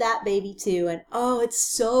 Finished that baby too. And oh, it's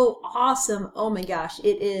so awesome. Oh my gosh,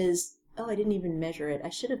 it is. Oh, I didn't even measure it. I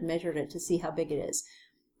should have measured it to see how big it is.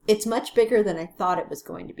 It's much bigger than I thought it was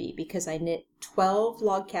going to be because I knit 12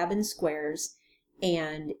 log cabin squares.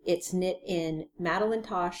 And it's knit in Madeline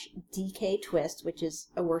Tosh DK twist, which is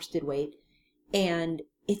a worsted weight. And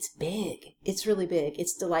it's big. It's really big.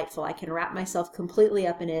 It's delightful. I can wrap myself completely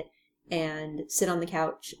up in it and sit on the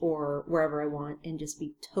couch or wherever I want and just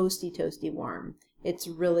be toasty, toasty warm. It's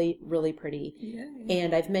really, really pretty. Yay.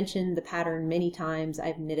 And I've mentioned the pattern many times.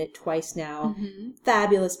 I've knit it twice now. Mm-hmm.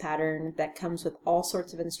 Fabulous pattern that comes with all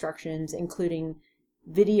sorts of instructions, including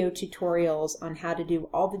video tutorials on how to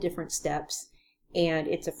do all the different steps. And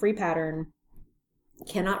it's a free pattern.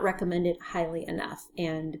 Cannot recommend it highly enough.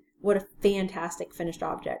 And what a fantastic finished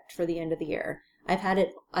object for the end of the year.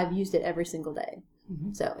 I've used it every single day.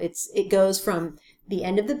 Mm-hmm. So it goes from the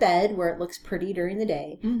end of the bed where it looks pretty during the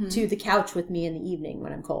day mm-hmm. to the couch with me in the evening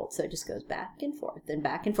when I'm cold. So it just goes back and forth and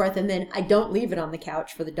back and forth. And then I don't leave it on the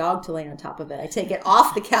couch for the dog to lay on top of it. I take it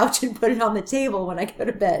off the couch and put it on the table when I go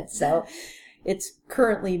to bed. So it's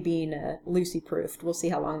currently being Lucy-proofed. We'll see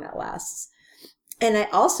how long that lasts. And I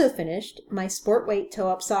also finished my sport weight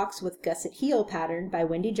toe-up socks with gusset heel pattern by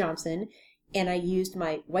Wendy Johnson. And I used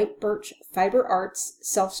my White Birch Fiber Arts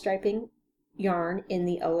self-striping yarn in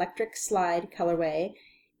the electric slide colorway.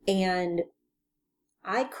 And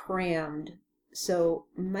I crammed. So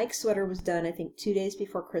Mike's sweater was done, I think, 2 days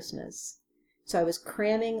before Christmas. So I was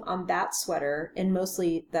cramming on that sweater, and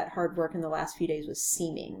mostly that hard work in the last few days was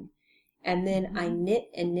seaming. And then I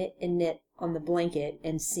knit and knit and knit on the blanket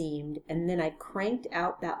and seamed, and then I cranked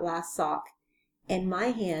out that last sock, and my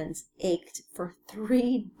hands ached for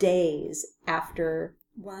 3 days after.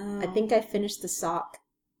 Wow. I think I finished the sock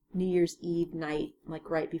New Year's Eve night, like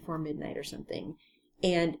right before midnight or something.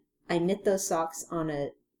 And I knit those socks on a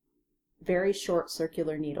very short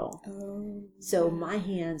circular needle. Oh. So my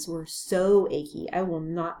hands were so achy. I will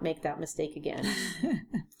not make that mistake again.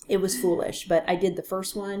 It was foolish, but I did the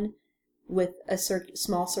first one with a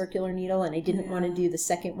small circular needle, and I didn't want to do the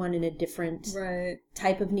second one in a different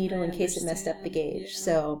type of needle in case it messed up the gauge. Yeah.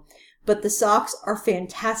 So, but the socks are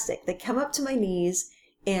fantastic. They come up to my knees,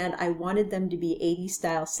 and I wanted them to be 80s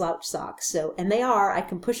style slouch socks. So, and they are. I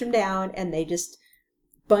can push them down, and they just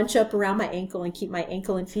bunch up around my ankle and keep my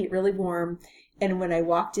ankle and feet really warm. And when I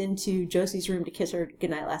walked into Josie's room to kiss her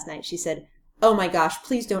goodnight last night, she said, "Oh my gosh,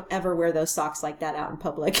 please don't ever wear those socks like that out in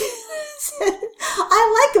public."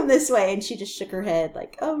 I like them this way. And she just shook her head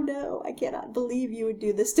like, "Oh no, I cannot believe you would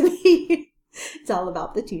do this to me." It's all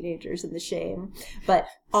about the teenagers and the shame. But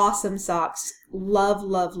awesome socks. Love,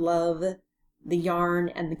 love, love the yarn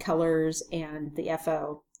and the colors and the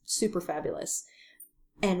FO. Super fabulous.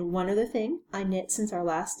 And one other thing I knit since our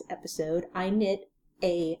last episode, I knit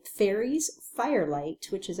a Fairies Firelight,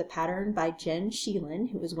 which is a pattern by Jen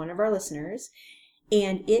Sheelan, who is one of our listeners.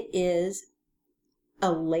 And it is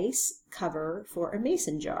a lace cover for a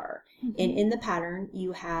mason jar. Mm-hmm. And in the pattern,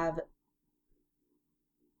 you have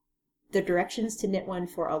the directions to knit one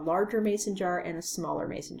for a larger mason jar and a smaller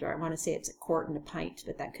mason jar. I want to say it's a quart and a pint,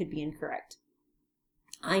 but that could be incorrect.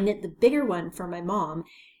 I knit the bigger one for my mom.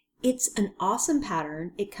 It's an awesome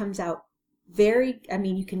pattern. It comes out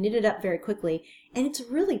you can knit it up very quickly, and it's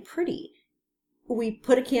really pretty. We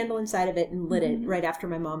put a candle inside of it and lit it right after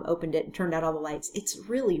my mom opened it and turned out all the lights. It's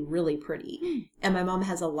really, really pretty. And my mom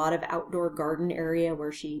has a lot of outdoor garden area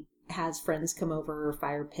where she has friends come over, her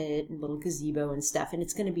fire pit and little gazebo and stuff. And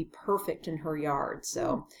it's going to be perfect in her yard.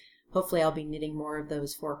 So hopefully I'll be knitting more of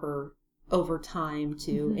those for her over time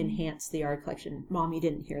to enhance the yard collection. Mom, you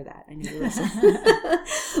didn't hear that. I knew you listened.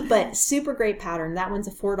 But super great pattern. That one's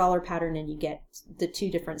a $4 pattern, and you get the 2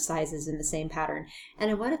 different sizes in the same pattern. And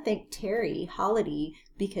I want to thank Terry Holiday,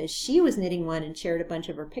 because she was knitting one and shared a bunch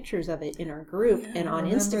of her pictures of it in our group and on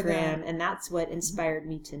Instagram, and that's what inspired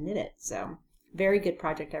me to knit it. So very good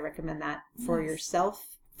project. I recommend that for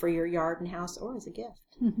yourself, for your yard and house, or as a gift.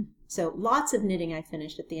 So lots of knitting I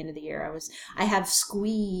finished at the end of the year. I have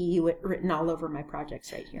squee written all over my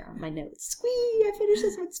projects right here on my notes. Squee! I finished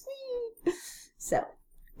this one. Squee! So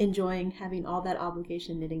enjoying having all that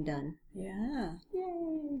obligation knitting done. Yeah.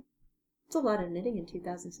 Yay! It's a lot of knitting in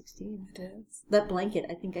 2016. It is. That blanket,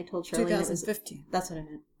 I think I told Charlene 2015. That's what I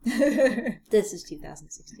meant. This is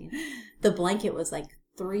 2016. The blanket was like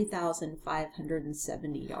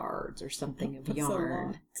 3,570 yards or something of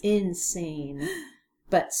yarn. Insane.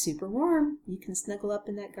 But super warm. You can snuggle up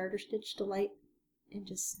in that garter stitch delight and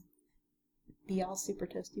just be all super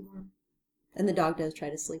toasty warm. And the dog does try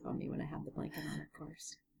to sleep on me when I have the blanket on, of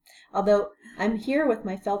course. Although I'm here with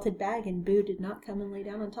my felted bag, and Boo did not come and lay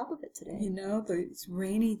down on top of it today. You know, these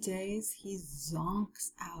rainy days, he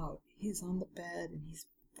zonks out. He's on the bed and he's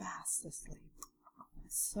fast asleep.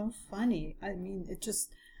 It's so funny. I mean, it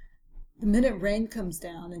just... The minute rain comes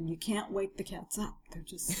down and you can't wake the cats up, they're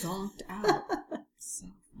just zonked out. So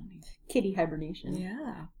funny. Kitty hibernation.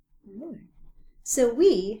 Yeah, really. So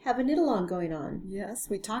we have a knit-along going on. Yes,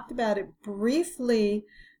 we talked about it briefly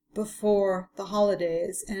before the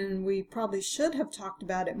holidays, and we probably should have talked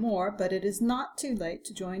about it more, but it is not too late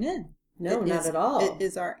to join in. No, not at all. It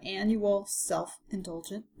is our annual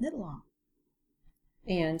self-indulgent knit-along.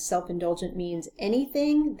 And self-indulgent means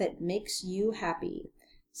anything that makes you happy.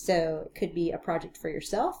 So it could be a project for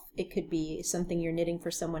yourself. It could be something you're knitting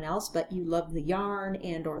for someone else, but you love the yarn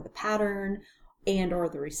and or the pattern and or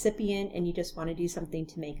the recipient, and you just want to do something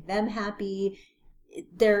to make them happy.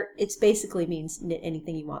 It's basically means knit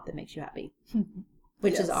anything you want that makes you happy,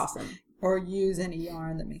 which is awesome. Or use any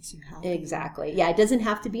yarn that makes you happy. Exactly. Yeah, it doesn't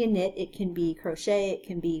have to be a knit. It can be crochet. It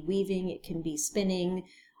can be weaving. It can be spinning.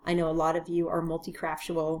 I know a lot of you are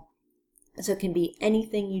multi-craftual. So it can be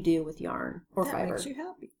anything you do with yarn or fiber. That makes you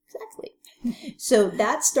happy. Exactly. So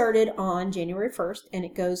that started on January 1st, and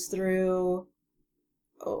it goes through,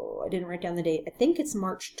 I didn't write down the date. I think it's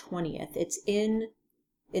March 20th.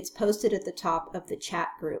 It's posted at the top of the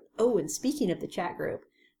chat group. Oh, and speaking of the chat group,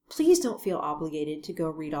 please don't feel obligated to go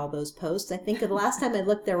read all those posts. I think the last time I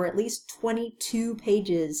looked, there were at least 22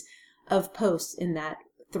 pages of posts in that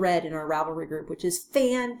thread in our Ravelry group, which is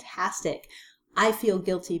fantastic. I feel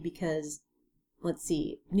guilty because, let's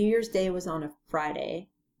see, New Year's Day was on a Friday.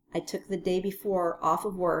 I took the day before off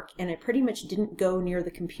of work, and I pretty much didn't go near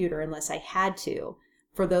the computer unless I had to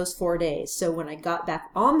for those 4 days. So when I got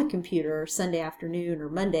back on the computer Sunday afternoon or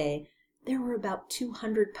Monday, there were about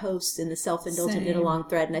 200 posts in the self-indulgent knit-along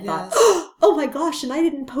thread, and I thought, oh my gosh, and I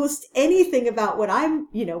didn't post anything about what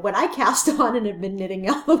what I cast on and have been knitting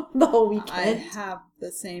out the whole weekend. I have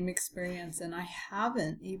the same experience, and I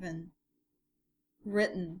haven't even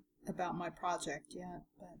written about my project yet,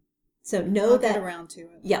 but so know I'll that get around to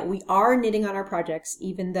it. Yeah, we are knitting on our projects,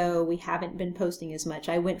 even though we haven't been posting as much.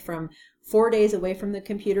 I went from 4 days away from the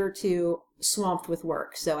computer to swamped with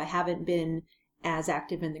work, so I haven't been as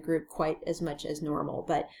active in the group quite as much as normal,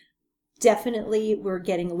 but definitely we're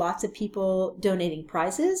getting lots of people donating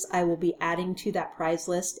prizes. I will be adding to that prize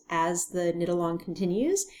list as the knit along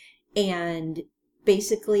continues, and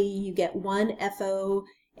basically you get one FO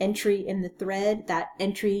entry in the thread. That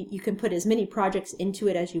entry, you can put as many projects into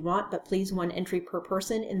it as you want, but please one entry per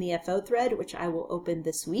person in the FO thread, which I will open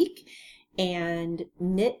this week, and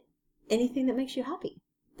knit anything that makes you happy.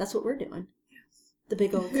 That's what we're doing. Yes. The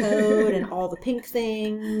big old code and all the pink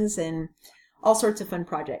things and all sorts of fun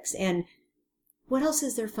projects. And what else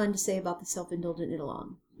is there fun to say about the self-indulgent knit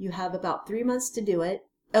along? You have about 3 months to do it.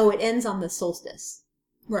 Oh, it ends on the solstice.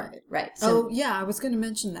 Right. So, yeah, I was going to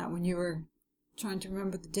mention that when you were trying to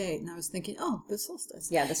remember the date, and I was thinking, the solstice.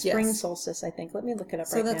 Yeah, the spring solstice, I think. Let me look it up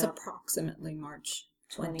right now. So that's approximately March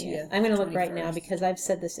 20th. I'm going to look right now because I've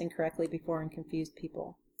said this incorrectly before and confused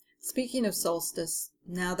people. Speaking of solstice,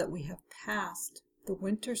 now that we have passed the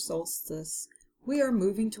winter solstice, we are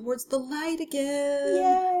moving towards the light again.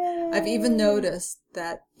 Yay! I've even noticed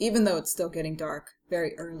that even though it's still getting dark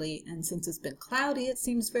very early, and since it's been cloudy, it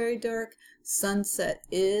seems very dark, sunset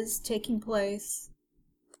is taking place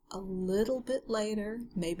a little bit later.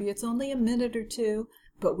 Maybe it's only a minute or two,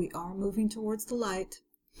 but we are moving towards the light.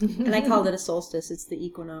 And I called it a solstice. It's the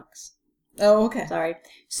equinox. Oh, okay. Sorry.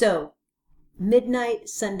 So midnight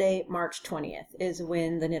Sunday, March 20th is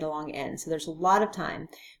when the knit along ends. So there's a lot of time.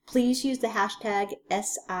 Please use the hashtag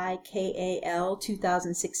SIKAL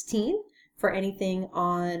 2016 for anything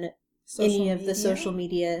on any of the social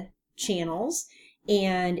media channels.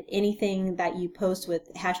 And anything that you post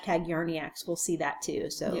with hashtag Yarniacs, we'll see that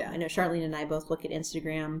too. So I know Charlene and I both look at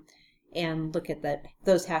Instagram and look at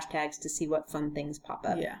those hashtags to see what fun things pop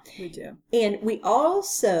up. Yeah, we do. And we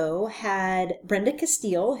also had Brenda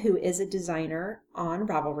Castile, who is a designer on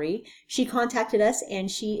Ravelry. She contacted us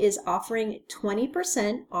and she is offering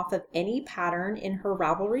 20% off of any pattern in her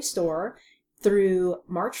Ravelry store through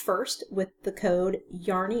March 1st with the code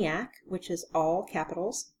Yarniac, which is all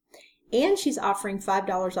capitals. And she's offering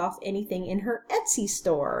 $5 off anything in her Etsy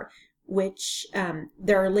store, which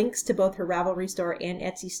there are links to both her Ravelry store and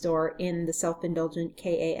Etsy store in the Self-Indulgent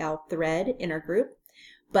KAL thread in our group.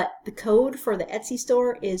 But the code for the Etsy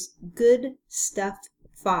store is Good Stuff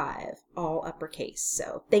 5, all uppercase.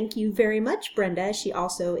 So thank you very much, Brenda. She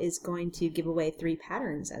also is going to give away 3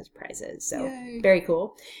 patterns as prizes. So Yay. Very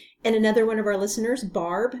cool. And another one of our listeners,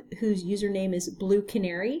 Barb, whose username is Blue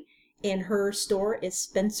Canary, and her store is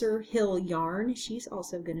Spencer Hill Yarn. She's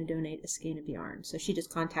also going to donate a skein of yarn. So she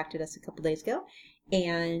just contacted us a couple days ago,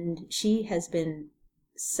 and she has been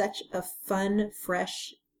such a fun,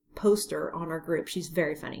 fresh poster on our group. She's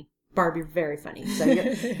very funny. Barb, you're very funny. So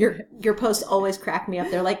your posts always crack me up.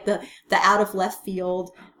 They're like the out of left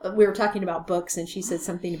field. We were talking about books, and she said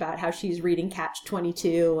something about how she's reading Catch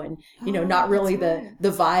 22, and not really the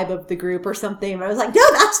vibe of the group or something. And I was like, no,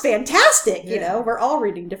 that's fantastic. Yeah. We're all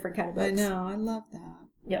reading different kind of books. I know, I love that.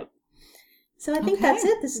 Yep. So I think that's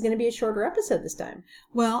it. This is going to be a shorter episode this time.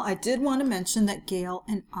 Well, I did want to mention that Gail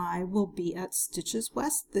and I will be at Stitches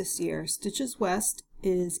West this year. Stitches West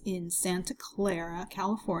is in Santa Clara,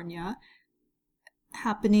 California,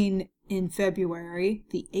 happening in February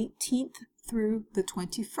the 18th through the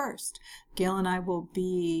 21st. Gail and I will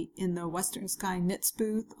be in the Western Sky Knits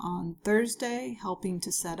booth on Thursday, helping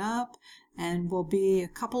to set up, and we'll be a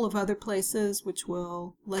couple of other places which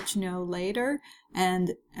we'll let you know later.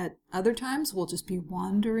 And at other times, we'll just be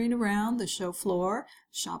wandering around the show floor,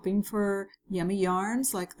 shopping for yummy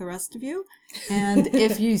yarns like the rest of you. And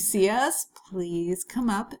if you see us, please come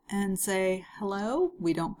up and say hello.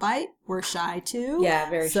 We don't bite. We're shy too. Yeah,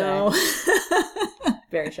 very shy.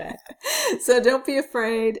 Very shy. So don't be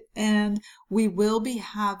afraid. And we will be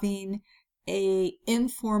having a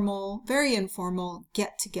very informal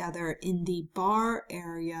get together in the bar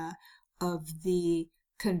area of the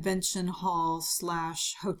convention hall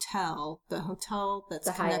 / hotel. The hotel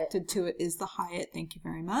that's connected to it is the Hyatt. Thank you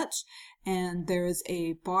very much. And there's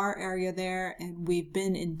a bar area there, and we've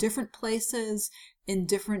been in different places in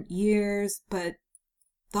different years, but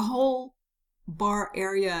the whole bar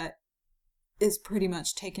area is pretty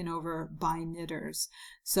much taken over by knitters.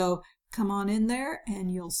 So come on in there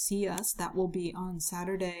and you'll see us. That will be on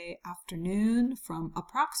Saturday afternoon from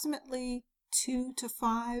approximately 2 to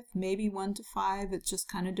 5, maybe 1 to 5. It just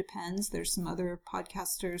kind of depends. There's some other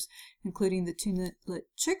podcasters, including the Two Knitlit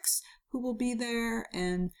Chicks, who will be there.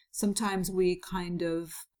 And sometimes we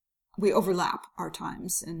overlap our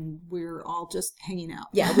times and we're all just hanging out.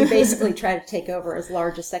 Yeah, we basically try to take over as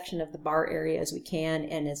large a section of the bar area as we can,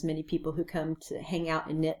 and as many people who come to hang out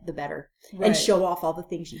and knit, the better. Right. And show off all the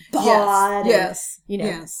things you bought. Yes. And,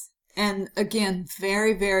 Yes. And again,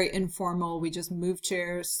 very, very informal. We just move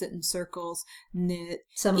chairs, sit in circles, knit.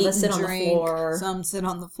 Some of us sit on the floor. Some sit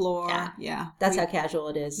on the floor. Yeah. That's how casual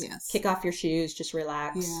it is. Yes. Kick off your shoes, just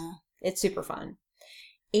relax. Yeah. It's super fun.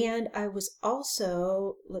 And I was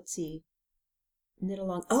also, knit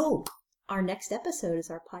along. Oh, our next episode is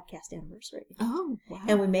our podcast anniversary. Oh, wow.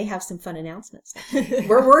 And we may have some fun announcements.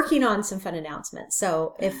 We're working on some fun announcements.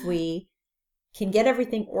 So if we can get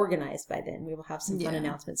everything organized by then, we will have some fun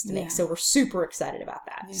announcements to make. So we're super excited about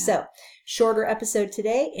that. Yeah. So shorter episode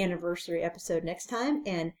today, anniversary episode next time,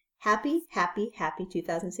 and happy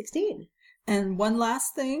 2016. And one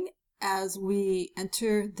last thing. As we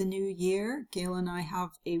enter the new year, Gail and I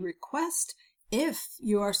have a request. If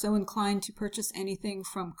you are so inclined to purchase anything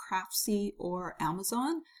from Craftsy or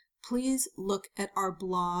Amazon, please look at our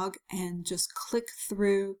blog and just click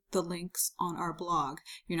through the links on our blog.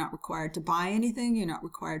 You're not required to buy anything. You're not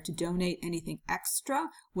required to donate anything extra.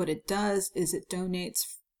 What it does is it donates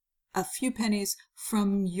a few pennies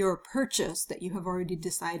from your purchase that you have already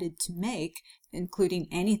decided to make, including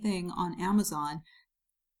anything on Amazon.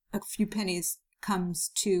 A few pennies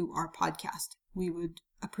comes to our podcast. We would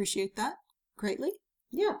appreciate that greatly.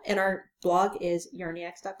 Yeah, and our blog is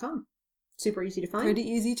yarniacs.com. Super easy to find. Pretty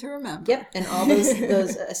easy to remember. Yep, and all those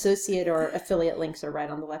associate or affiliate links are right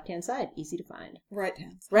on the left-hand side. Easy to find.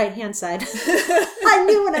 Right-hand side. Right-hand side. I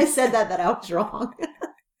knew when I said that I was wrong.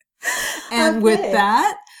 And with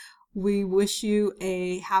that, we wish you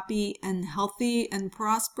a happy and healthy and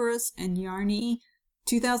prosperous and yarny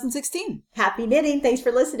 2016. Happy knitting. Thanks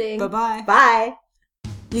for listening. Bye-bye. Bye.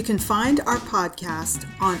 You can find our podcast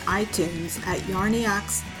on iTunes at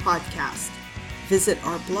Yarniacs Podcast. Visit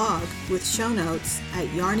our blog with show notes at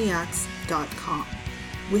yarniacs.com.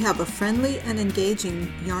 We have a friendly and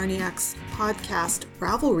engaging Yarniacs podcast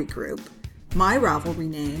Ravelry group. My Ravelry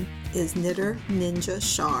name is Knitter Ninja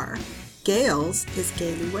Shar. Gail's is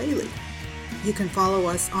Gaily Whaley. You can follow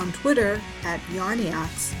us on Twitter at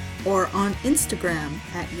Yarniacs or on Instagram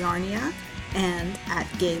at Yarniac and at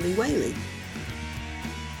Gaily Whaley.